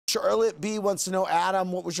Charlotte B wants to know,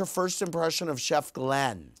 Adam, what was your first impression of Chef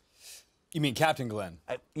Glenn? You mean Captain Glenn?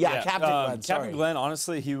 Yeah, Captain Glenn, sorry. Captain Glenn,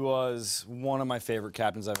 honestly, he was one of my favorite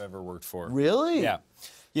captains I've ever worked for. Really? Yeah.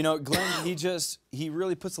 You know, Glenn, he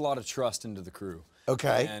really puts a lot of trust into the crew.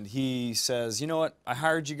 Okay. And he says, you know what, I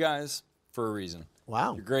hired you guys for a reason.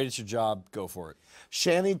 Wow. You're great at your job, go for it.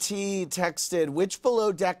 Shani T texted, which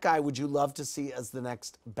below deck guy would you love to see as the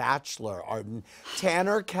next Bachelor, Arden?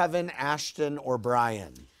 Tanner, Kevin, Ashton, or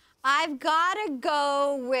Brian? I've got to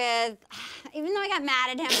go with, even though I got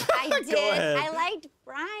mad at him, I liked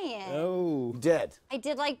Brian. Oh. You did? I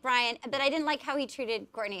did like Brian, but I didn't like how he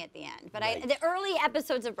treated Courtney at the end. But the early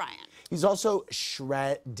episodes of Brian. He's also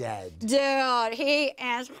shredded. Dude, he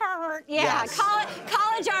is hurt. Yeah, Yes.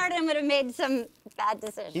 college Arden would have made some bad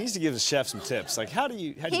decisions. He needs to give the chef some tips. Like, how do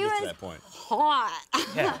you get to that point? Hot.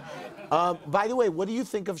 Yeah. By the way, what do you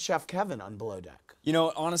think of Chef Kevin on Below Deck? You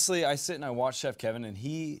know, honestly, I sit and I watch Chef Kevin, and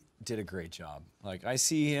he did a great job. Like, I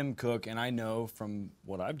see him cook, and I know from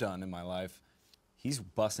what I've done in my life, he's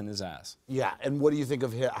busting his ass. Yeah, and what do you think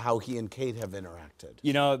of how he and Kate have interacted?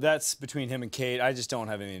 You know, that's between him and Kate. I just don't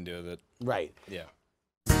have anything to do with it. Right. Yeah.